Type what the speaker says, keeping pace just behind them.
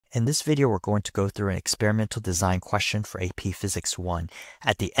In this video, we're going to go through an experimental design question for AP Physics 1.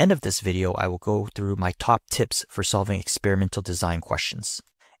 At the end of this video, I will go through my top tips for solving experimental design questions.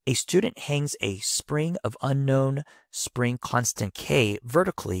 A student hangs a spring of unknown spring constant K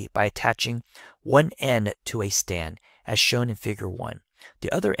vertically by attaching one end to a stand, as shown in Figure 1.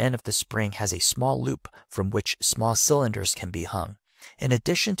 The other end of the spring has a small loop from which small cylinders can be hung. In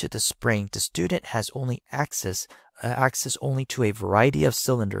addition to the spring, the student has only access only to a variety of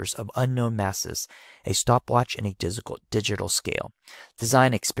cylinders of unknown masses, a stopwatch, and a digital scale.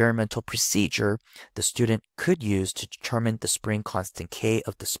 Design experimental procedure the student could use to determine the spring constant K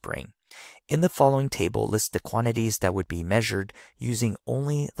of the spring. In the following table, list the quantities that would be measured using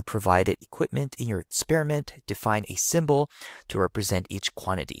only the provided equipment in your experiment. Define a symbol to represent each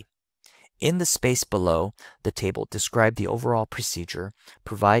quantity. In the space below the table, describe the overall procedure,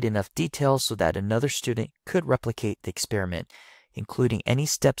 provide enough details so that another student could replicate the experiment, including any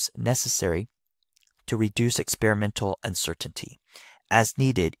steps necessary to reduce experimental uncertainty. As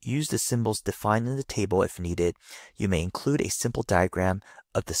needed, use the symbols defined in the table if needed. You may include a simple diagram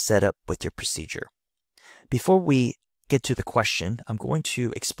of the setup with your procedure. Before we get to the question, I'm going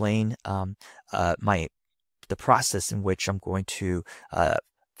to explain the process in which I'm going to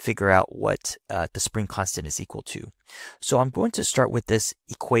figure out what the spring constant is equal to. So I'm going to start with this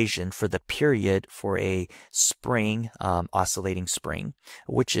equation for the period for a spring, oscillating spring,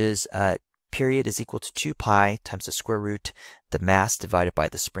 which is period is equal to 2 pi times the square root, the mass divided by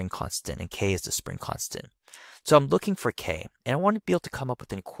the spring constant, and K is the spring constant. So I'm looking for K, and I want to be able to come up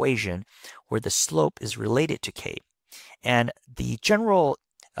with an equation where the slope is related to K. And the general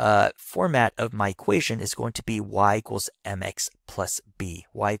format of my equation is going to be y equals mx plus b.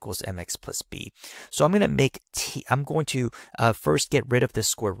 Y equals mx plus b. So I'm going to first get rid of this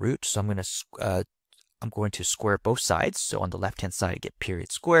square root. So I'm going to square both sides. So on the left-hand side, I get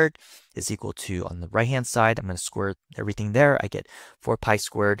period squared is equal to, on the right-hand side, I'm going to square everything there. I get 4 pi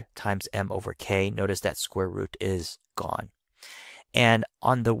squared times m over k. Notice that square root is gone. And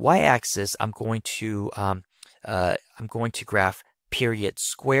on the y-axis, I'm going to graph period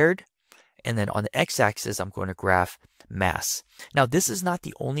squared, and then on the x-axis I'm going to graph mass. Now this is not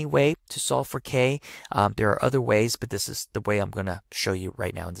the only way to solve for K. There are other ways, but this is the way I'm going to show you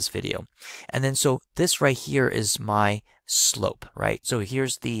right now in this video. And then so this right here is my slope, right? So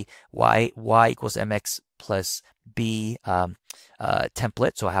here's the y equals mx plus b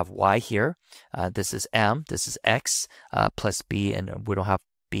template. So I have y here. This is m, this is x plus b, and we don't have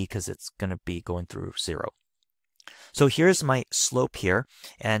b because it's going to be going through 0. So here's my slope here.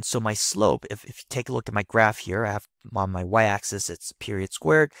 And so my slope, if you take a look at my graph here, I have on my y-axis, it's period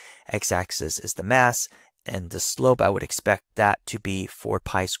squared, x-axis is the mass, and the slope, I would expect that to be 4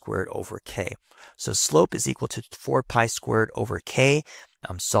 pi squared over k. So slope is equal to 4 pi squared over k.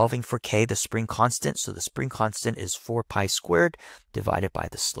 I'm solving for k, the spring constant. So the spring constant is 4 pi squared divided by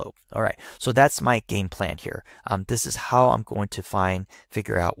the slope. All right, so that's my game plan here. This is how I'm going to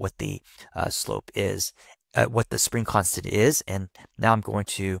figure out what the slope is. What the spring constant is, and now I'm going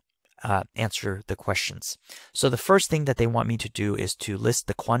to answer the questions. So the first thing that they want me to do is to list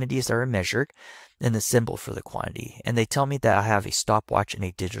the quantities that are measured and the symbol for the quantity. And they tell me that I have a stopwatch and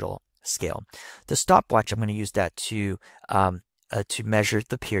a digital scale. The stopwatch, I'm going to use that to measure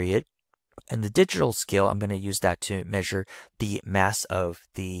the period, and the digital scale, I'm going to use that to measure the mass of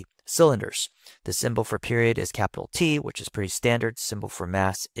the cylinders. The symbol for period is capital T, which is pretty standard. Symbol for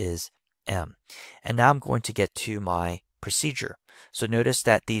mass is M. And now I'm going to get to my procedure. So notice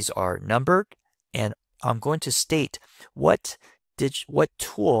that these are numbered, and I'm going to state what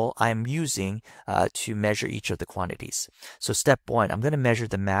tool I'm using to measure each of the quantities. So step 1, I'm going to measure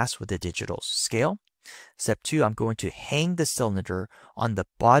the mass with the digital scale. Step 2, I'm going to hang the cylinder on the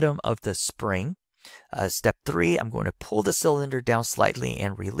bottom of the spring. Step 3, I'm going to pull the cylinder down slightly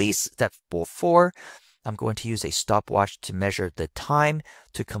and release. Step 4, I'm going to use a stopwatch to measure the time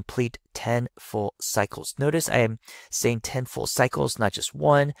to complete 10 full cycles. Notice I am saying 10 full cycles, not just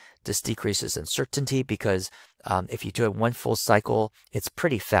one. This decreases uncertainty because if you do it 1 full cycle, it's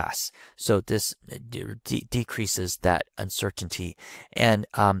pretty fast. So this decreases that uncertainty. And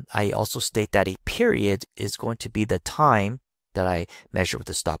I also state that a period is going to be the time that I measure with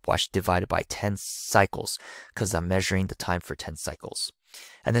the stopwatch divided by 10 cycles, because I'm measuring the time for 10 cycles.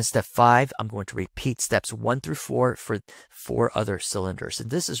 And then step 5, I'm going to repeat steps 1 through 4 for 4 other cylinders.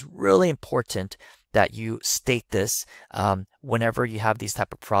 And this is really important that you state this. Whenever you have these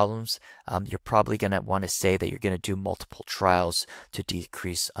type of problems, you're probably going to want to say that you're going to do multiple trials to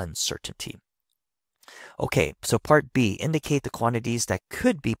decrease uncertainty. Okay, so part B, indicate the quantities that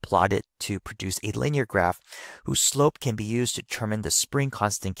could be plotted to produce a linear graph whose slope can be used to determine the spring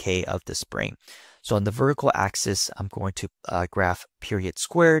constant K of the spring. So on the vertical axis, I'm going to graph period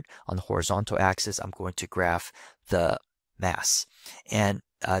squared. On the horizontal axis, I'm going to graph the mass. And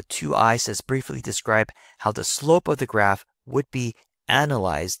 2I says briefly describe how the slope of the graph would be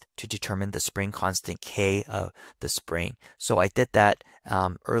analyzed to determine the spring constant K of the spring. So I did that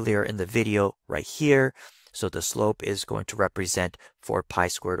earlier in the video right here. So the slope is going to represent 4 pi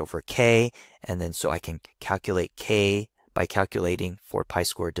squared over K. And then so I can calculate K by calculating 4 pi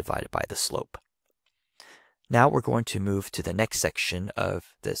squared divided by the slope. Now we're going to move to the next section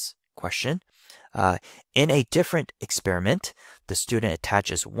of this question. In a different experiment, the student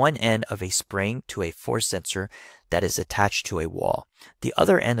attaches one end of a spring to a force sensor that is attached to a wall. The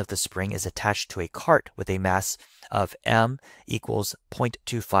other end of the spring is attached to a cart with a mass of m equals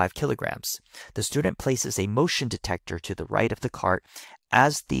 0.25 kilograms. The student places a motion detector to the right of the cart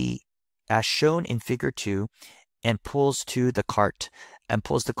as shown in figure 2 and pulls the cart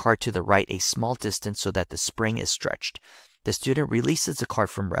to the right a small distance so that the spring is stretched. The student releases the cart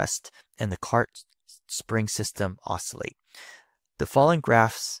from rest and the cart spring system oscillate. The following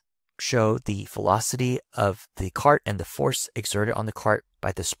graphs show the velocity of the cart and the force exerted on the cart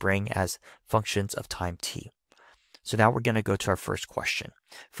by the spring as functions of time t. So now we're going to go to our first question.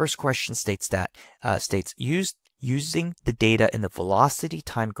 First question states using the data in the velocity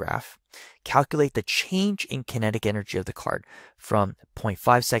time graph, calculate the change in kinetic energy of the cart from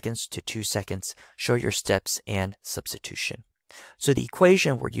 0.5 seconds to 2 seconds. Show your steps and substitution. So the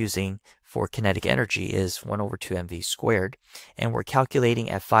equation we're using for kinetic energy is 1 over 2 mv squared, and we're calculating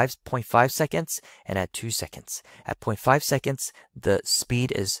at 5.5 seconds and at 2 seconds. At 0.5 seconds, the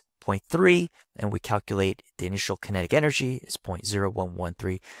speed is 0.3, and we calculate the initial kinetic energy is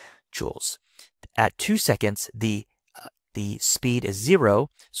 0.0113 joules. At 2 seconds, the speed is 0,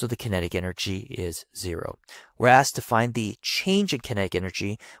 so the kinetic energy is 0. We're asked to find the change in kinetic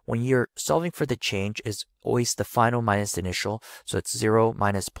energy. When you're solving for the change, is always the final minus the initial, so it's 0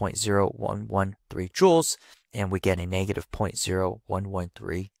 minus 0.0113 joules, and we get a negative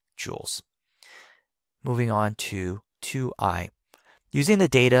 0.0113 joules. Moving on to 2I. Using the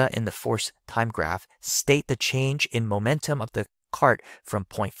data in the force time graph, state the change in momentum of the cart from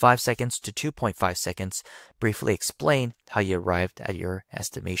 0.5 seconds to 2.5 seconds. Briefly explain how you arrived at your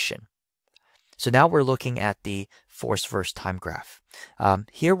estimation. So now we're looking at the force versus time graph.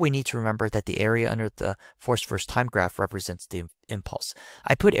 Here we need to remember that the area under the force versus time graph represents the impulse.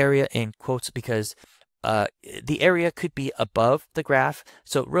 I put area in quotes because the area could be above the graph,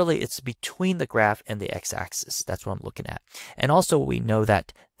 so really it's between the graph and the x-axis. That's what I'm looking at. And also we know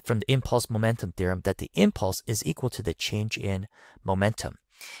that from the impulse momentum theorem that the impulse is equal to the change in momentum.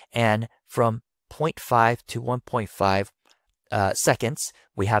 And from 0.5 to 1.5 seconds,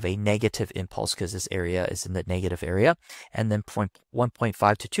 we have a negative impulse because this area is in the negative area. And then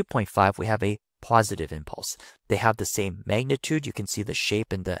 1.5 to 2.5, we have a positive impulse. They have the same magnitude. You can see the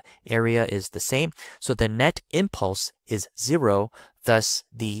shape and the area is the same. So the net impulse is 0, thus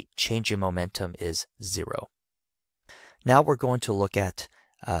the change in momentum is 0. Now we're going to look at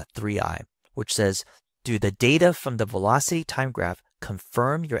 3I, which says, do the data from the velocity time graph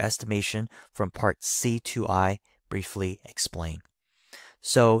confirm your estimation from part C2I? Briefly explain.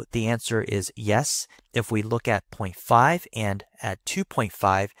 So the answer is yes. If we look at 0.5 and at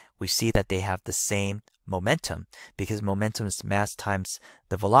 2.5, we see that they have the same momentum because momentum is mass times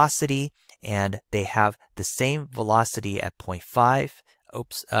the velocity, and they have the same velocity at 0.5.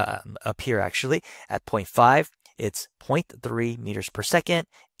 Up here actually, at 0.5, it's 0.3 meters per second,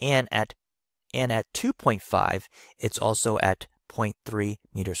 and at 2.5, it's also at 0.3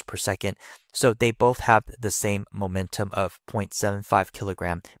 meters per second. So they both have the same momentum of 0.75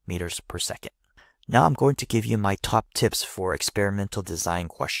 kilogram meters per second. Now I'm going to give you my top tips for experimental design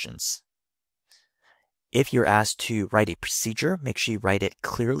questions. If you're asked to write a procedure, make sure you write it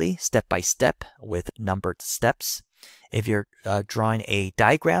clearly, step by step, with numbered steps. If you're drawing a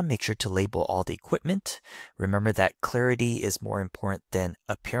diagram, make sure to label all the equipment. Remember that clarity is more important than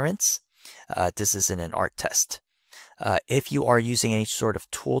appearance. This isn't an art test. If you are using any sort of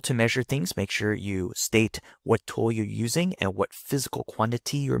tool to measure things, make sure you state what tool you're using and what physical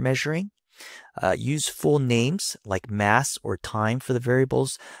quantity you're measuring. Use full names like mass or time for the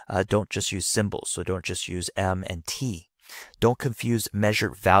variables. Don't just use symbols, so don't just use m and t. Don't confuse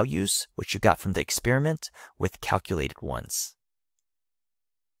measured values, which you got from the experiment, with calculated ones.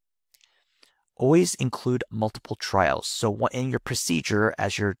 Always include multiple trials. So in your procedure,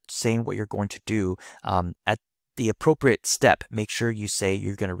 as you're saying what you're going to do, at the appropriate step, make sure you say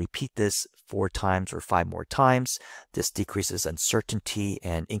you're going to repeat this 4 times or 5 more times. This decreases uncertainty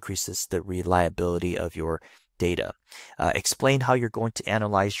and increases the reliability of your data. Explain how you're going to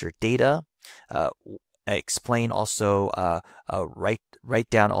analyze your data. Explain also, write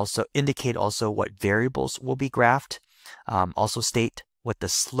down also, indicate also what variables will be graphed. Also state what the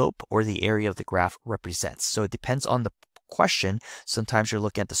slope or the area of the graph represents. So it depends on the question. Sometimes you're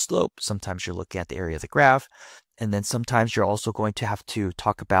looking at the slope, sometimes you're looking at the area of the graph, and then sometimes you're also going to have to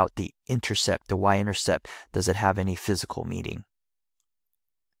talk about the intercept, the y-intercept. Does it have any physical meaning?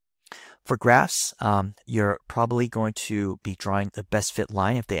 For graphs, you're probably going to be drawing the best fit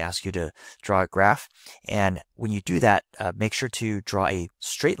line if they ask you to draw a graph. And when you do that, make sure to draw a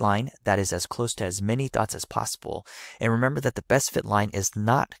straight line that is as close to as many dots as possible. And remember that the best fit line is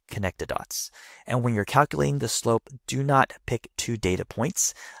not connected dots. And when you're calculating the slope, do not pick 2 data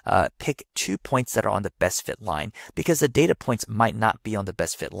points. Pick 2 points that are on the best fit line, because the data points might not be on the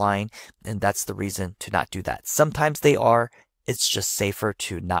best fit line. And that's the reason to not do that. Sometimes they are. It's just safer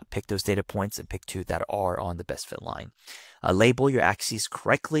to not pick those data points and pick 2 that are on the best fit line. Label your axes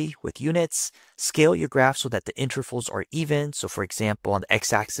correctly with units. Scale your graph so that the intervals are even. So for example, on the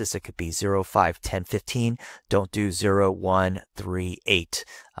x-axis, it could be 0, 5, 10, 15. Don't do 0, 1, 3, 8.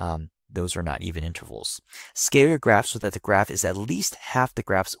 Those are not even intervals. Scale your graph so that the graph is at least half the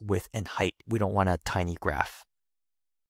graph's width and height. We don't want a tiny graph.